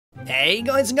Hey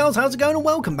guys and girls, how's it going, and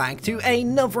welcome back to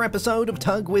another episode of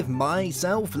Tug with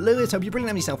myself, Lewis. Hope you're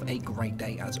bringing yourself a great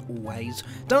day as always.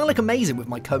 Don't I look amazing with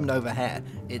my combed over hair?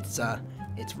 It's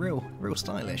real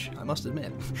stylish, I must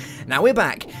admit. Now we're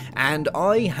back, and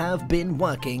I have been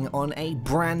working on a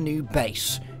brand new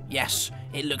base. Yes,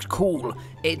 it looks cool.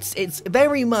 It's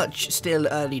very much still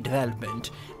early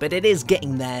development, but it is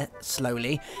getting there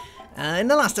slowly. In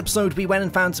the last episode, we went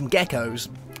and found some geckos,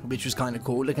 which was kind of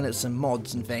cool, looking at some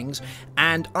mods and things.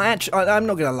 And I'm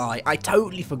not gonna lie, I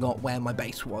totally forgot where my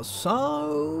base was.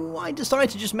 So I decided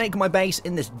to just make my base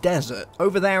in this desert.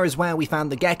 Over there is where we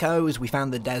found the geckos, we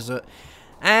found the desert.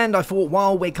 And I thought,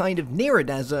 while we're kind of near a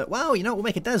desert, well, you know, we'll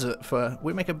make a desert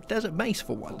base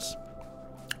for once.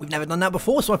 We've never done that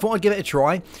before, so I thought I'd give it a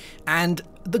try. And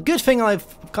the good thing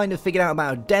I've kind of figured out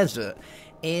about a desert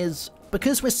is,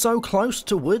 because we're so close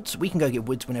to woods, we can go get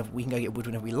wood whenever we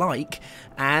like,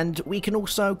 and we can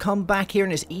also come back here,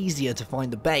 and it's easier to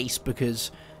find the base because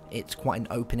it's quite an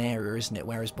open area, isn't it?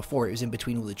 Whereas before it was in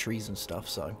between all the trees and stuff.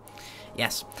 So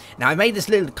yes. Now I made this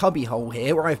little cubby hole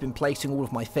here where I've been placing all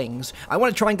of my things. I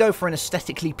want to try and go for an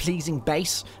aesthetically pleasing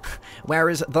base,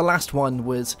 whereas the last one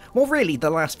was, well, really the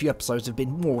last few episodes have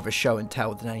been more of a show and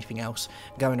tell than anything else,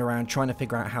 going around trying to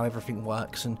figure out how everything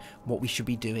works and what we should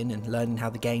be doing and learning how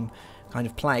the game kind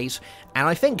of plays. And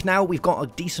I think now we've got a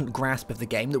decent grasp of the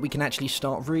game that we can actually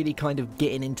start really kind of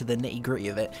getting into the nitty gritty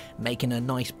of it, making a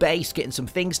nice base, getting some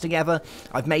things together.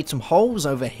 I've made some holes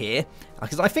over here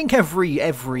because I think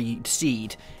every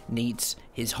seed needs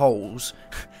his holes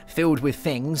filled with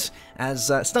things,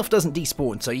 as stuff doesn't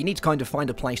despawn, so you need to kind of find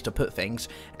a place to put things.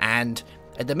 And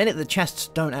at the minute the chests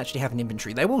don't actually have an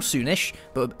inventory. They will soonish,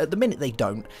 but at the minute they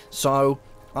don't. So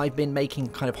I've been making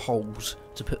kind of holes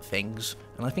to put things,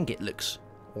 and I think it looks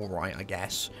alright, I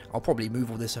guess. I'll probably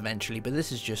move all this eventually, but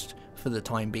this is just for the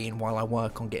time being while I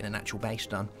work on getting an actual base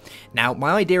done. Now,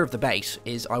 my idea of the base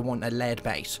is I want a layered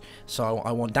base. So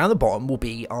I want down the bottom will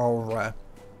be our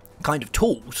kind of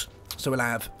tools. So we'll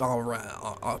have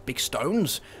our big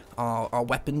stones, our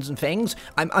weapons and things.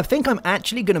 I think I'm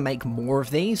actually going to make more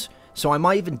of these. So I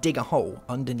might even dig a hole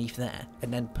underneath there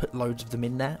and then put loads of them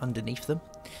in there underneath them.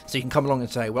 So you can come along and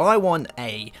say, well, I want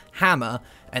a hammer,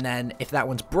 and then if that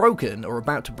one's broken or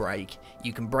about to break,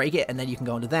 you can break it, and then you can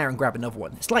go under there and grab another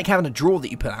one. It's like having a drawer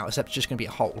that you put out, except it's just going to be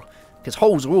a hole, because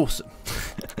holes are awesome.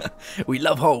 We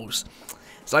love holes.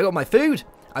 So I got my food.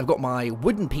 I've got my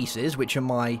wooden pieces, which are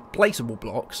my placeable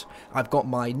blocks. I've got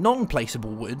my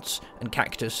non-placeable woods and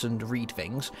cactus and reed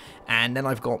things. And then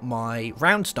I've got my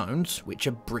round stones, which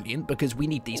are brilliant because we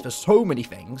need these for so many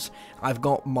things. I've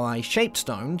got my shaped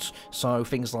stones, so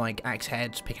things like axe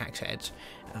heads, pickaxe heads.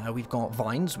 We've got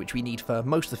vines, which we need for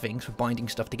most of the things for binding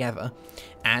stuff together.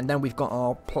 And then we've got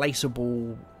our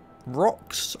placeable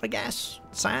rocks, I guess.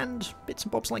 Sand, bits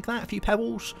and bobs like that, a few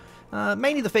pebbles.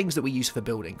 Mainly the things that we use for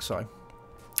building, so.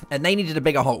 And they needed a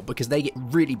bigger hole because they get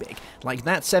really big. Like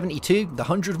that 72, the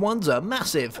 100 ones are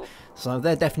massive. So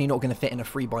they're definitely not going to fit in a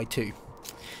 3x2.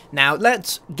 Now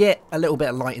let's get a little bit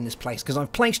of light in this place, because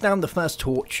I've placed down the first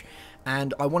torch.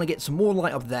 And I want to get some more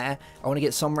light up there. I want to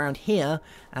get some around here,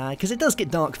 because it does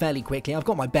get dark fairly quickly. I've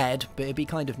got my bed, but it'd be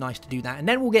kind of nice to do that. And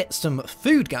then we'll get some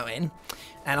food going.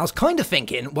 And I was kind of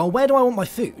thinking, well, where do I want my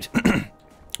food?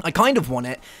 I kind of want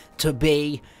it to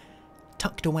be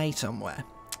tucked away somewhere.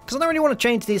 Because I don't really want to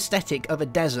change the aesthetic of a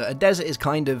desert. A desert is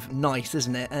kind of nice,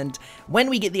 isn't it? And when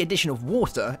we get the addition of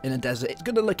water in a desert, it's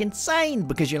going to look insane,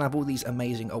 because you'll have all these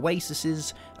amazing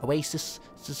oases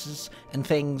and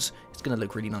things. It's going to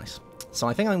look really nice. So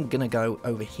I think I'm going to go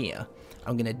over here.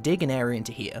 I'm going to dig an area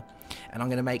into here, and I'm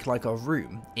going to make like a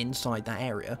room inside that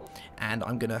area, and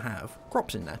I'm going to have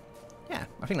crops in there. Yeah,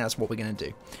 I think that's what we're going to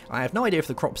do. I have no idea if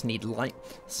the crops need light,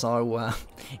 so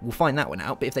we'll find that one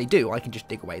out. But if they do, I can just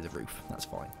dig away the roof. That's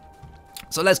fine.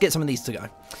 So let's get some of these to go.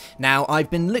 Now, I've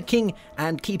been looking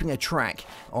and keeping a track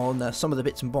on some of the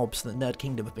bits and bobs that Nerd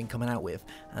Kingdom have been coming out with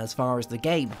as far as the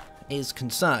game is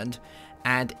concerned.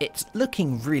 And it's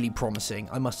looking really promising.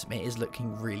 I must admit, it is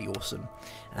looking really awesome.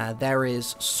 There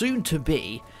is soon to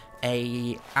be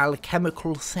a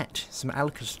alchemical set, some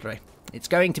alchemy. It's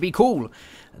going to be cool.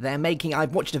 They're making,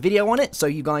 I've watched a video on it, so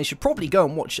you guys should probably go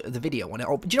and watch the video on it.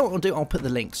 Do you know what I'll do? I'll put the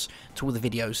links to all the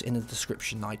videos in the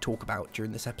description that I talk about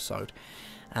during this episode.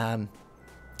 I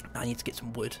need to get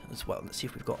some wood as well. Let's see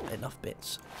if we've got enough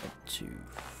bits. 1, 2,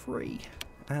 3.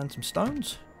 And some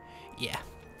stones. Yeah.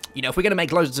 You know, if we're going to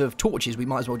make loads of torches, we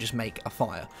might as well just make a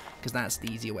fire, because that's the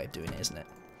easier way of doing it, isn't it?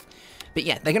 But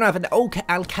yeah, they're going to have an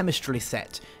alchemistry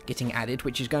set getting added,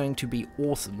 which is going to be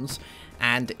awesomes.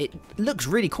 And it looks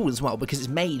really cool as well, because it's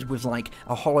made with like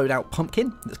a hollowed out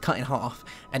pumpkin that's cut in half,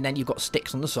 and then you've got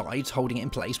sticks on the sides holding it in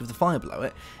place with the fire below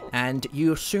it, and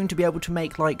you're soon to be able to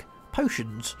make like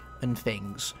potions and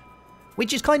things.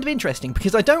 Which is kind of interesting,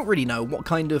 because I don't really know what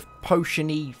kind of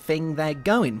potion-y thing they're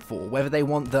going for. Whether they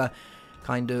want the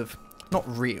kind of, not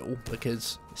real,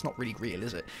 because it's not really real,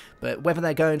 is it? But whether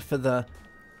they're going for the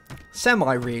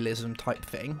semi-realism type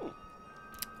thing,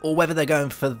 or whether they're going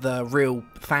for the real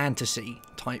fantasy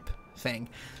type thing.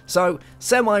 So,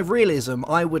 semi-realism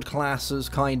I would class as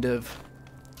kind of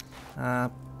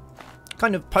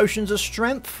potions of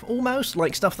strength, almost.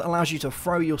 Like stuff that allows you to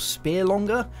throw your spear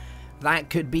longer.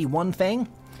 That could be one thing.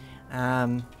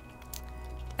 And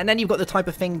then you've got the type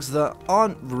of things that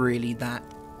aren't really that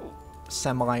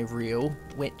semi-real,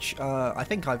 which I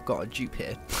think I've got a dupe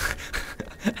here.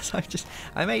 So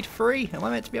I made 3. Am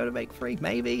I meant to be able to make 3?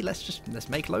 Maybe. Let's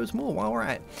make loads more while we're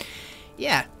at it.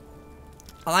 Yeah.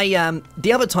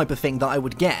 The other type of thing that I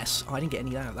would guess, I didn't get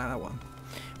any out of that one,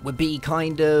 would be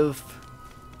kind of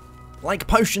like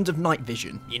potions of night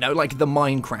vision, you know, like the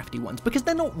Minecrafty ones, because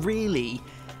they're not really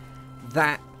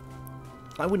that,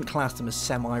 I wouldn't class them as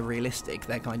semi-realistic.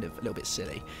 They're kind of a little bit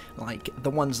silly. Like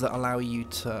the ones that allow you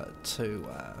to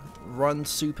run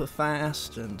super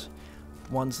fast, and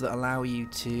ones that allow you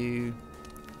to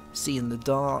see in the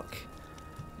dark.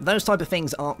 Those type of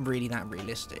things aren't really that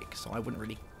realistic, so I wouldn't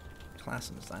really class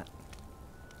them as that.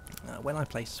 When I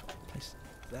place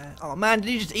there. Oh man, did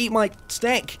you just eat my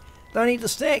stick? Don't eat the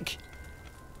stick.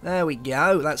 There we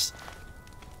go. That's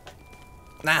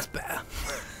better.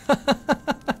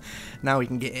 Now we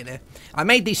can get in here. I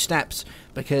made these steps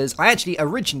because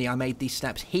originally I made these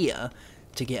steps here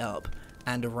to get up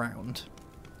and around.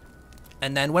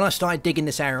 And then when I started digging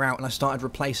this area out and I started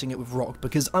replacing it with rock,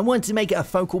 because I wanted to make it a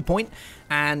focal point,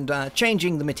 and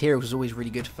changing the materials is always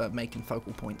really good for making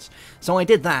focal points. So I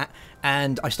did that,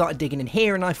 and I started digging in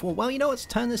here, and I thought, well, you know, let's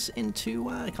turn this into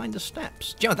kind of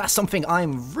steps. Do you know, that's something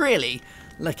I'm really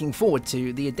looking forward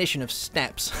to, the addition of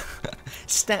steps.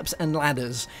 Steps and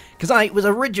ladders. Because I was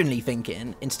originally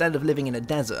thinking, instead of living in a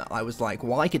desert, I was like,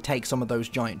 well, I could take some of those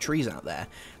giant trees out there,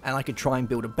 and I could try and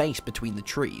build a base between the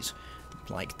trees.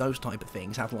 Like those type of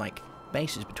things, have like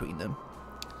bases between them.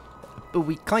 But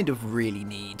we kind of really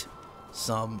need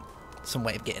some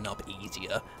way of getting up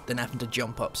easier than having to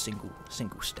jump up single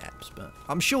steps. But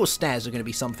I'm sure stairs are going to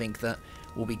be something that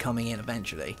will be coming in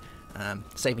eventually,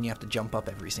 saving you have to jump up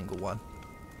every single one.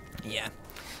 Yeah.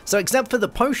 So except for the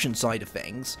potion side of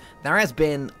things, there has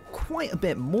been quite a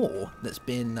bit more that's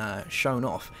been shown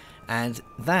off, and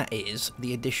that is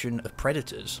the addition of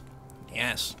predators.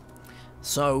 Yes.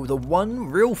 So the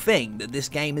one real thing that this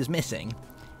game is missing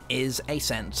is a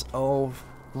sense of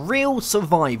real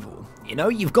survival. You know,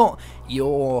 you've got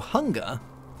your hunger,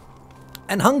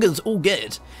 and hunger's all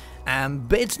good,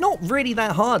 but it's not really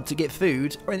that hard to get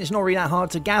food, and it's not really that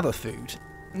hard to gather food.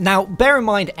 Now, bear in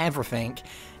mind, everything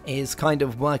is kind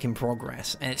of work in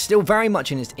progress, and it's still very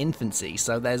much in its infancy,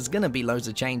 so there's going to be loads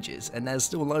of changes, and there's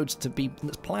still loads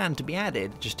that's planned to be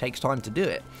added. It just takes time to do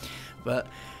it. But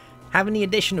having the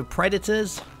addition of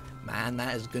predators, man,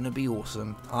 that is going to be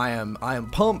awesome. I am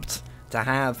pumped to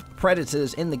have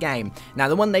predators in the game. Now,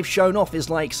 the one they've shown off is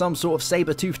like some sort of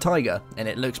saber-toothed tiger, and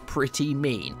it looks pretty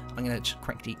mean. I'm going to just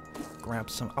quickly grab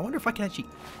some. I wonder if I can actually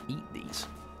eat these.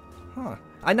 Huh.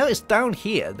 I noticed down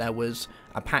here there was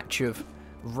a patch of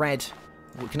red,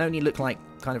 what can only look like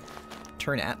kind of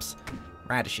turnips,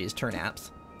 radishes,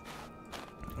 turnips.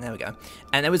 There we go.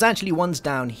 And there was actually ones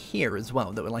down here as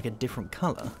well that were like a different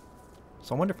colour.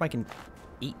 So I wonder if I can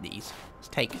eat these. Let's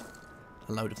take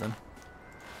a load of them.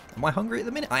 Am I hungry at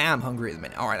the minute? I am hungry at the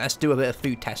minute. Alright, let's do a bit of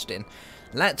food testing.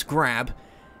 Let's grab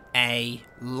a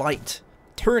light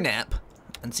turnip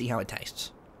and see how it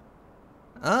tastes.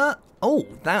 Oh,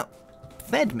 that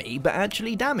fed me, but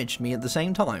actually damaged me at the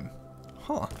same time.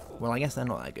 Huh. Well, I guess they're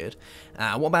not that good.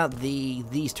 What about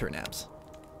these turnips?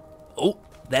 Oh,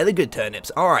 they're the good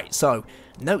turnips. Alright, so,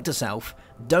 note to self,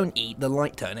 don't eat the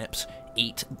light turnips,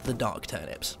 eat the dark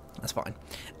turnips. That's fine.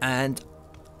 And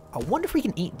I wonder if we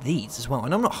can eat these as well.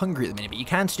 And I'm not hungry at the minute, but you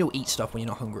can still eat stuff when you're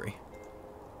not hungry.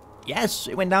 Yes,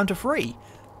 it went down to 3.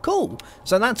 Cool.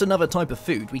 So that's another type of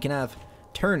food. We can have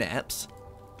turnips.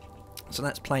 So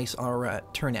let's place our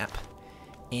turnip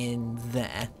in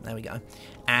there. There we go.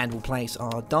 And we'll place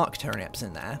our dark turnips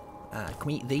in there. Can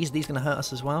we eat these? Are these going to hurt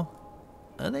us as well?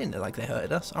 They didn't look like they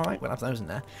hurted us. Alright, we'll have those in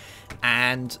there.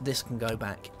 And this can go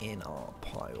back in our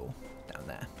pile down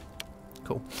there.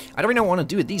 Cool. I don't really know what I want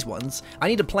to do with these ones. I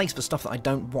need a place for stuff that I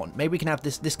don't want. Maybe we can have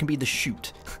this. This can be the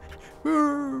chute.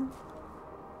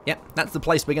 Yep, that's the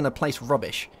place we're going to place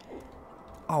rubbish.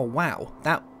 Oh, wow.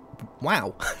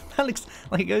 Wow. That looks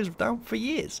like it goes down for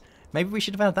years. Maybe we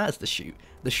should have had that as the chute.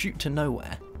 The chute to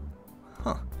nowhere.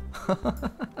 Huh.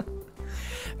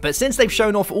 But since they've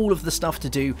shown off all of the stuff to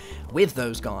do with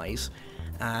those guys,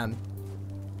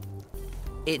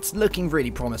 it's looking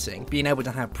really promising. Being able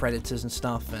to have predators and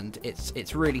stuff, and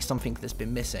it's really something that's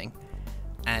been missing.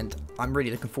 And I'm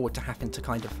really looking forward to having to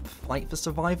kind of fight for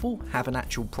survival, have an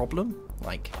actual problem,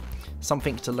 like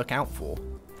something to look out for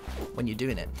when you're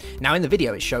doing it. Now in the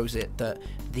video it shows it that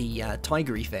the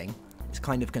tigery thing is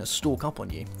kind of going to stalk up on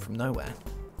you from nowhere,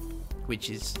 which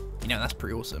is, you know, that's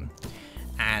pretty awesome.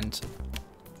 And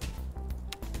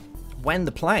when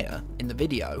the player in the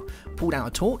video pulled out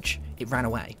a torch, it ran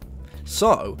away.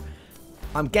 So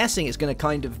I'm guessing it's going to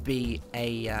kind of be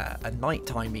a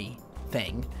nighttime-y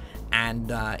thing,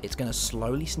 and it's going to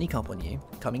slowly sneak up on you,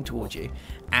 coming towards you,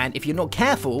 and if you're not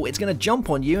careful, it's going to jump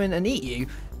on you and eat you.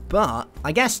 But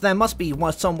I guess there must be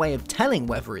some way of telling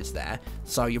whether it's there,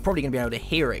 so you're probably going to be able to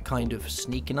hear it kind of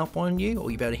sneaking up on you, or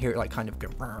you'll be able to hear it like kind of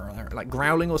like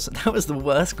growling or something. That was the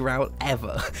worst growl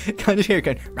ever. Kind of hear it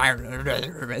going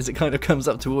as it kind of comes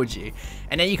up towards you,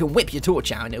 and then you can whip your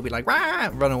torch out and it'll be like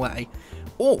run away.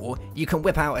 Or you can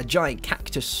whip out a giant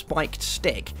cactus spiked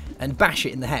stick and bash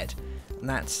it in the head. And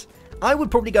that's, I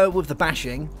would probably go with the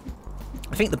bashing.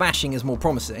 I think the bashing is more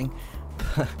promising.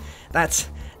 That's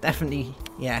definitely,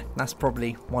 yeah, that's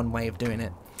probably one way of doing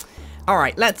it.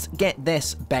 Alright, let's get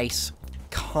this base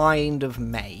kind of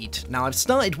made. Now, I've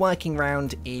started working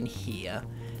around in here.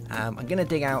 I'm going to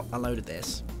dig out a load of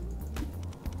this.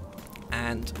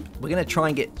 And we're going to try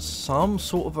and get some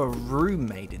sort of a room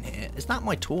made in here. Is that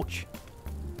my torch?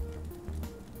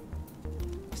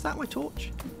 Is that my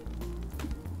torch?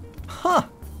 Huh,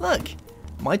 look,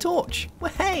 my torch.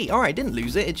 Well, hey, alright, didn't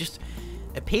lose it. It just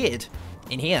appeared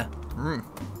in here.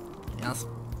 Yes.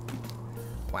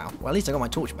 Wow, well, at least I got my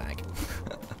torch back.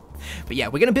 But yeah,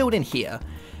 we're going to build in here,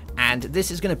 and this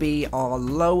is going to be our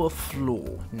lower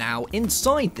floor. Now,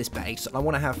 inside this base, I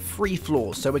want to have 3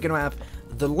 floors. So we're going to have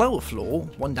the lower floor,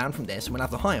 one down from this, and we'll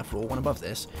have the higher floor, one above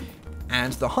this.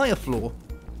 And the higher floor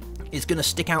is going to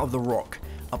stick out of the rock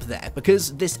up there,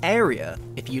 because this area,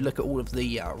 if you look at all of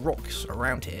the rocks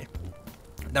around here,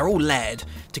 they're all layered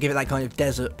to give it that kind of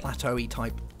desert plateau-y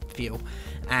type feel,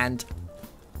 and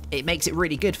it makes it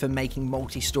really good for making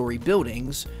multi-story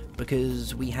buildings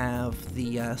because we have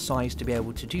the size to be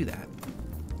able to do that.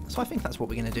 So I think that's what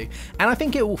we're going to do, and I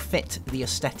think it will fit the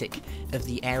aesthetic of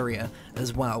the area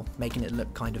as well, making it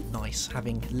look kind of nice,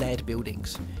 having layered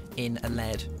buildings in a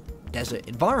layered desert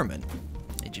environment.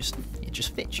 It just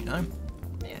fits, you know.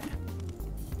 Yeah.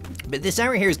 But this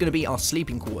area here is going to be our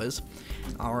sleeping quarters,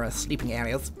 our sleeping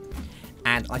areas.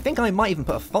 And I think I might even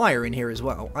put a fire in here as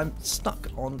well. I'm stuck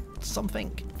on something.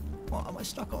 What am I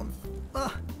stuck on?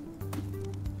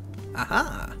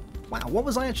 Aha! Wow, what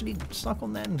was I actually stuck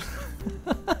on then?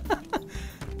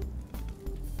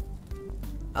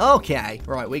 Okay,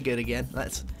 right, we're good again.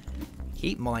 Let's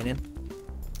keep mining.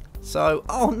 So,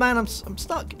 oh man, I'm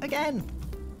stuck again.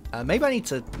 Maybe I need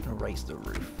to erase the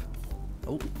roof.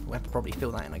 Oh, we have to probably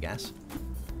fill that in, I guess.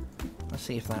 Let's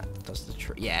see if that does the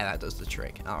trick. Yeah, that does the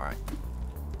trick. Alright.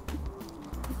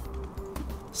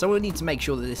 So we'll need to make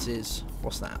sure that this is,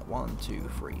 what's that? 1, 2,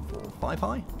 3, 4, 5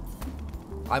 high?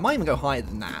 I might even go higher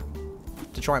than that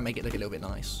to try and make it look a little bit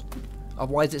nice.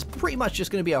 Otherwise, it's pretty much just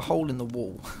going to be a hole in the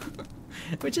wall,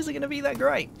 which isn't going to be that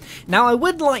great. Now, I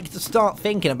would like to start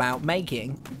thinking about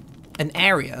making an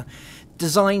area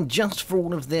designed just for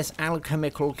all of this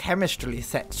alchemical chemistry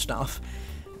set stuff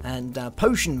and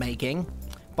potion making,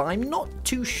 but I'm not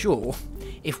too sure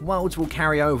if worlds will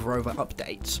carry over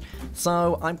updates,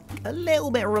 so I'm a little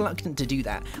bit reluctant to do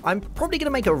that. I'm probably going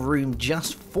to make a room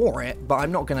just for it, but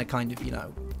I'm not going to kind of, you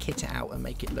know, kit it out and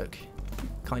make it look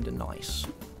kind of nice.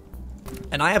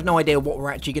 And I have no idea what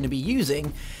we're actually going to be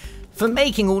using for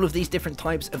making all of these different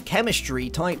types of chemistry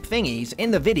type thingies.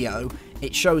 In the video,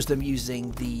 it shows them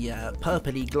using the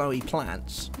purpley glowy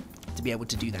plants to be able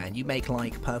to do that. And you make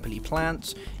like purpley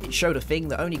plants. It showed a thing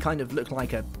that only kind of looked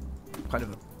like a kind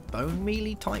of a bone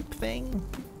mealy type thing.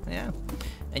 Yeah.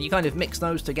 And you kind of mix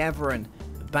those together and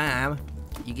bam,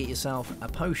 you get yourself a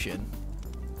potion.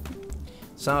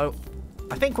 So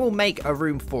I think we'll make a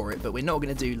room for it, but we're not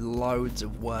going to do loads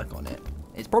of work on it.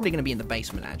 It's probably going to be in the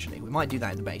basement, actually. We might do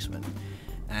that in the basement.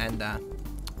 And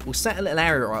we'll set a little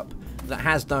area up that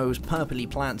has those purpley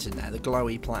plants in there, the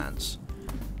glowy plants,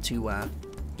 to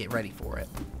get ready for it.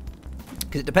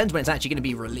 Because it depends when it's actually going to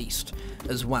be released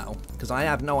as well. Because I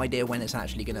have no idea when it's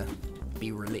actually going to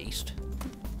be released.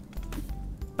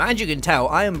 But as you can tell,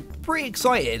 I am pretty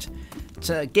excited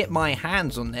to get my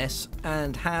hands on this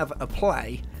and have a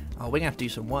play. Oh, we're going to have to do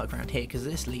some work around here because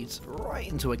this leads right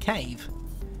into a cave.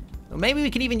 Or maybe we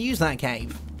can even use that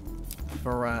cave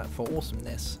for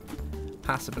awesomeness.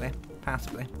 Possibly.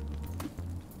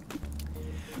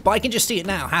 But I can just see it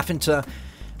now, having to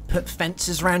put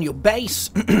fences around your base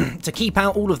to keep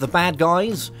out all of the bad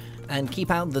guys and keep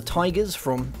out the tigers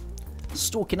from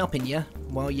stalking up in you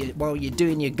while you're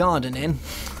doing your gardening.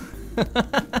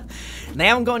 They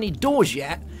haven't got any doors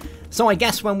yet, so I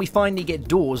guess when we finally get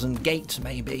doors and gates,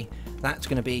 maybe that's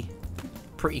going to be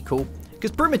pretty cool.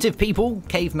 Because primitive people,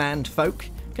 caveman folk,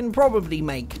 can probably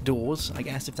make doors, I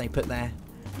guess, if they put their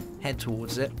head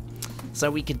towards it. So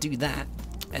we could do that.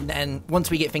 And then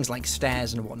once we get things like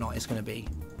stairs and whatnot, it's going to be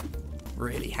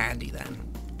really handy then.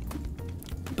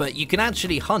 But you can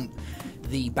actually hunt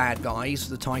the bad guys,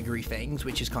 the tigery things,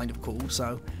 which is kind of cool.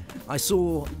 So I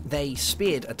saw they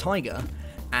speared a tiger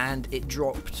and it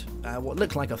dropped what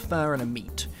looked like a fur and a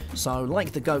meat. So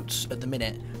like the goats at the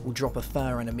minute will drop a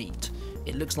fur and a meat,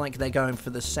 it looks like they're going for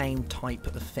the same type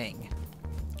of thing.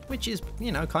 Which is,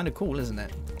 you know, kind of cool, isn't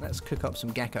it? Let's cook up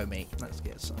some gecko meat. Let's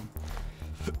get some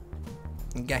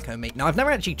gecko meat. Now, I've never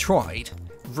actually tried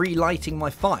relighting my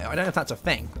fire. I don't know if that's a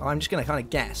thing. I'm just going to kind of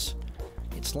guess.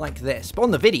 It's like this. But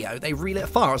on the video, they relit a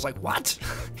fire. I was like, what?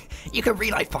 You can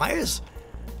relight fires?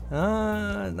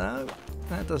 No.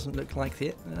 That doesn't look like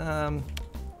it. I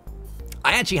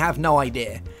actually have no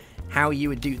idea how you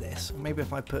would do this. Maybe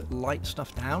if I put light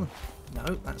stuff down.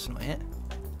 No, that's not it.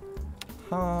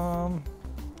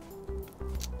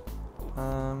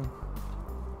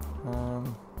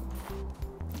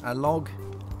 A log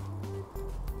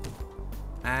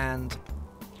and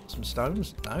some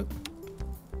stones. No.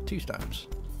 2 stones.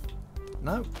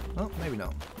 No. Oh, maybe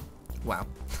not. Wow.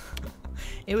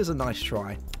 It was a nice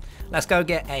try. Let's go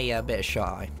get a bit of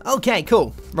shy. Okay,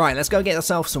 cool. Right, let's go get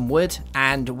ourselves some wood,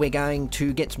 and we're going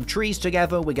to get some trees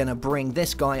together. We're going to bring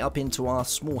this guy up into our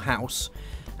small house,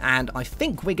 and I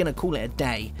think we're going to call it a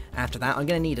day after that. I'm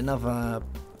going to need another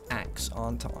axe,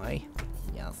 aren't I?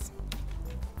 Yes.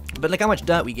 But look how much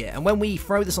dirt we get, and when we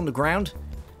throw this on the ground,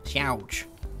 ouch.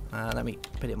 Let me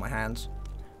put it in my hands.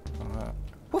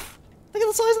 Woof! Look at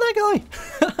the size of that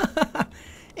guy!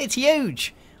 It's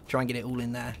huge! Try and get it all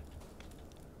in there.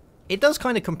 It does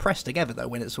kind of compress together though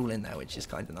when it's all in there, which is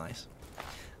kind of nice.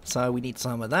 So we need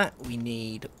some of that. We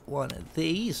need one of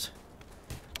these.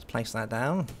 Let's place that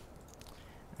down.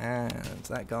 And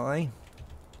that guy.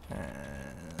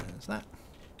 And that.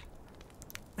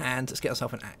 And let's get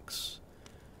ourselves an axe.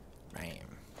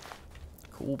 Bam.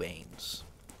 Cool beans.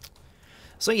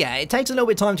 So yeah, it takes a little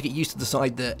bit of time to get used to the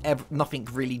side that nothing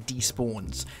really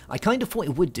despawns. I kind of thought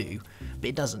it would do, but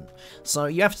it doesn't. So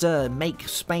you have to make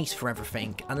space for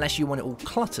everything, unless you want it all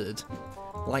cluttered,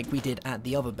 like we did at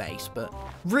the other base. But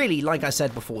really, like I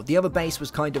said before, the other base was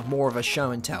kind of more of a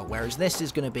show and tell, whereas this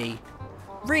is going to be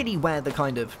really where the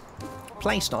kind of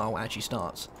playstyle actually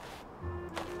starts.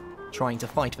 Trying to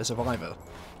fight for survival.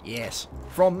 Yes,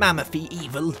 from Mammothie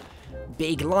evil,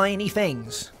 big liony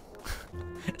things.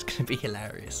 It's going to be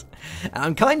hilarious. And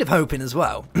I'm kind of hoping as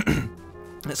well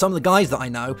that some of the guys that I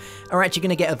know are actually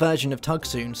going to get a version of TUG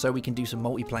soon, so we can do some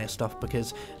multiplayer stuff,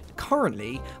 because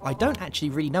currently I don't actually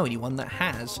really know anyone that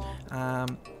has a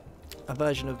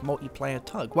version of multiplayer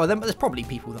TUG. Well, there's probably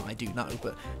people that I do know,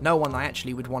 but no one I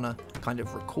actually would want to kind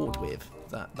of record with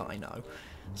that I know.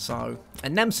 So,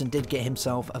 and Nemson did get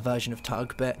himself a version of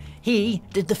TUG, but he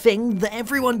did the thing that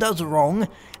everyone does wrong,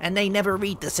 and they never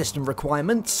read the system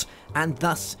requirements, and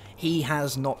thus he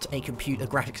has not a computer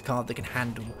graphics card that can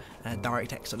handle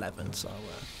DirectX 11. So,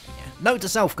 yeah. Note to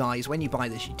self, guys, when you buy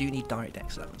this, you do need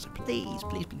DirectX 11. So please,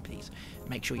 please, please, please,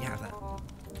 make sure you have that.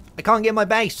 I can't get my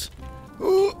base.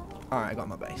 Alright, I got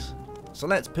my base. So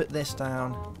let's put this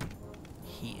down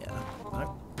here.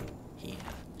 No, here.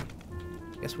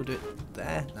 Guess we'll do it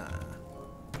there. Nah.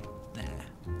 There.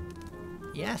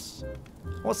 Yes.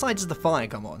 What side does the fire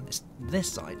come on? It's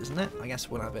this side, isn't it? I guess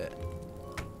we'll have it.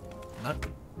 Nope.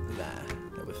 There. A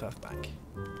little bit further back.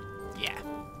 Yeah.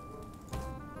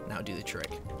 Now do the trick.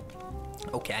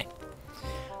 Okay.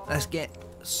 Let's get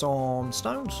some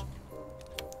stones.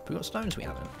 Have we got stones? We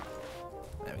haven't.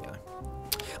 There we go.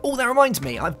 Oh, that reminds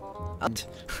me.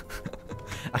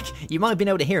 You might have been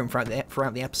able to hear him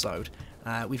throughout the episode.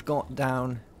 We've got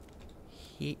down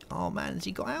here. Oh man, has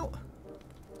he got out?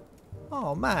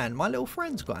 Oh man, my little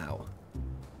friend's got out.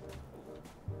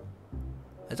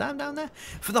 Is that him down there?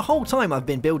 For the whole time I've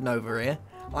been building over here,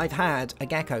 I've had a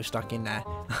gecko stuck in there.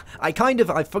 I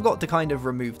forgot to kind of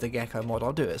remove the gecko mod.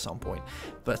 I'll do it at some point.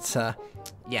 But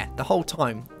yeah, the whole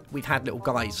time we've had little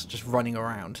guys just running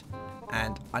around,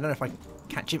 and I don't know if I can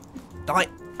catch him. Die!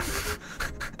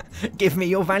 Give me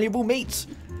your valuable meat.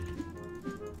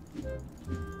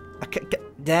 Okay,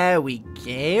 there we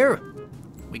go.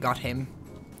 We got him.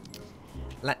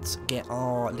 Let's get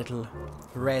our little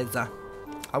razor.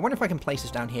 I wonder if I can place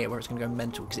this down here where it's going to go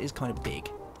mental, because it is kind of big.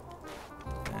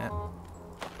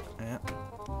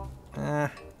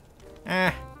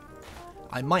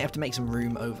 I might have to make some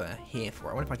room over here for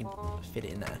it. I wonder if I can fit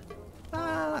it in there.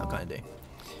 That'll kind of do.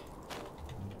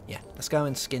 Yeah, let's go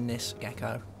and skin this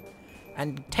gecko.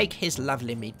 And take his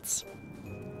lovely meats.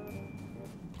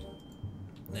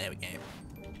 There we go.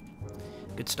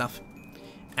 Good stuff.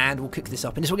 And we'll cook this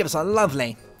up. And this will give us a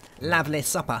lovely, lovely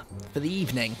supper for the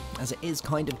evening. As it is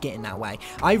kind of getting that way.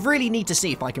 I really need to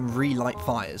see if I can relight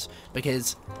fires.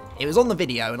 Because it was on the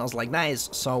video and I was like, that is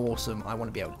so awesome. I want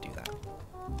to be able to do that.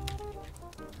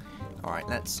 Alright,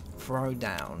 let's throw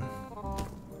down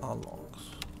our logs.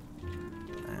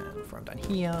 And throw them down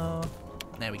here.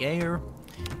 There we go.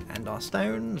 And our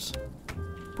stones.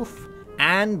 Poof.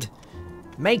 And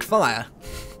make fire.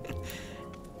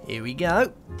 Here we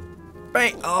go.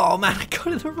 Bang. Oh man, I got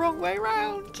it the wrong way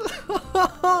around.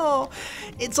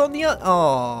 It's on the other.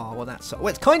 Oh, well that's. Well,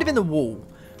 it's kind of in the wall,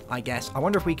 I guess. I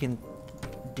wonder if we can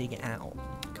dig it out.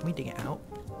 Can we dig it out?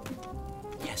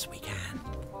 Yes, we can.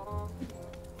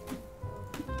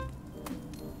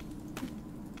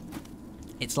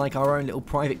 It's like our own little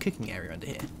private cooking area under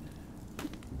here.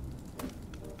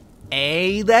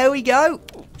 Hey, there we go.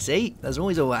 See, there's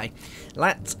always a way.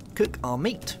 Let's cook our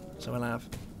meat. So we'll have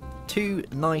 2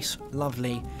 nice,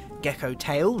 lovely gecko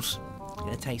tails. It's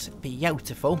going to taste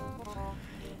beautiful.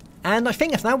 And I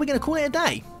think now we're going to call it a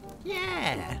day.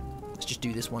 Yeah. Let's just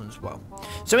do this one as well.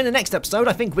 So in the next episode,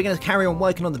 I think we're going to carry on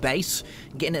working on the base.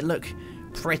 Getting it look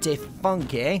pretty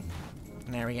funky.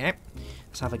 There we go.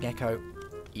 Let's have a gecko.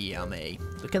 Yummy.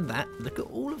 Look at that. Look at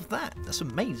all of that. That's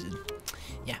amazing.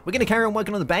 Yeah, we're going to carry on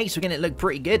working on the base. We're going to look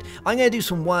pretty good. I'm going to do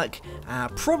some work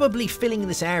probably filling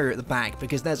this area at the back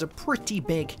because there's a pretty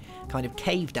big kind of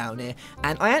cave down here.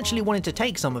 And I actually wanted to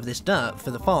take some of this dirt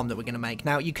for the farm that we're going to make.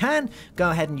 Now, you can go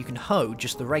ahead and you can hoe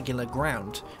just the regular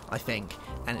ground, I think,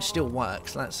 and it still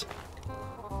works. Let's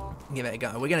give it a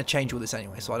go. We're going to change all this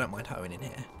anyway, so I don't mind hoeing in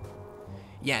here.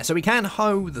 Yeah, so we can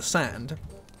hoe the sand.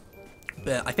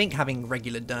 But I think having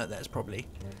regular dirt there is probably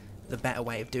the better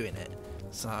way of doing it.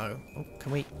 So, oh,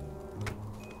 can we...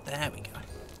 There we go.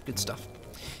 Good stuff.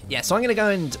 Yeah, so I'm going to go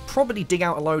and probably dig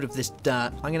out a load of this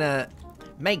dirt. I'm going to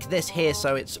make this here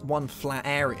so it's one flat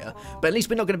area. But at least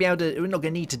we're not going to be able to... We're not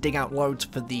going to need to dig out loads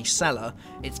for the cellar.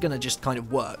 It's going to just kind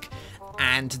of work.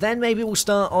 And then maybe we'll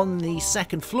start on the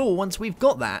second floor once we've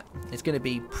got that. It's going to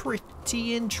be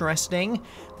pretty interesting.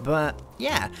 But,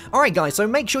 yeah. Alright, guys, so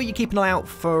make sure you keep an eye out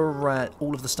for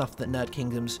all of the stuff that Nerd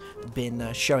Kingdom's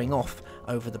been showing off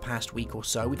over the past week or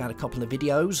so. We've had a couple of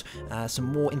videos,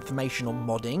 some more information on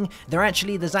modding.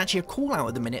 There's actually a call out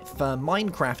at the minute for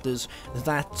Minecrafters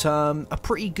that are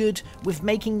pretty good with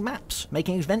making maps,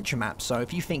 making adventure maps. So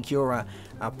if you think you're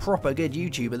a proper good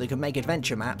YouTuber that can make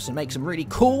adventure maps and make some really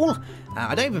cool,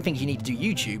 I don't even think you need to do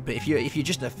YouTube, but if you're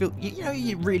just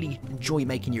you really enjoy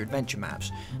making your adventure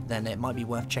maps, then it might be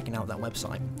worth checking out that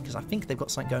website because I think they've got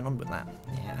something going on with that.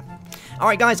 Yeah.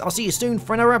 Alright guys, I'll see you soon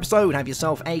for another episode. Have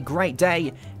yourself a great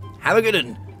day. Have a good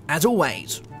one, as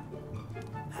always.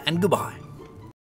 And goodbye.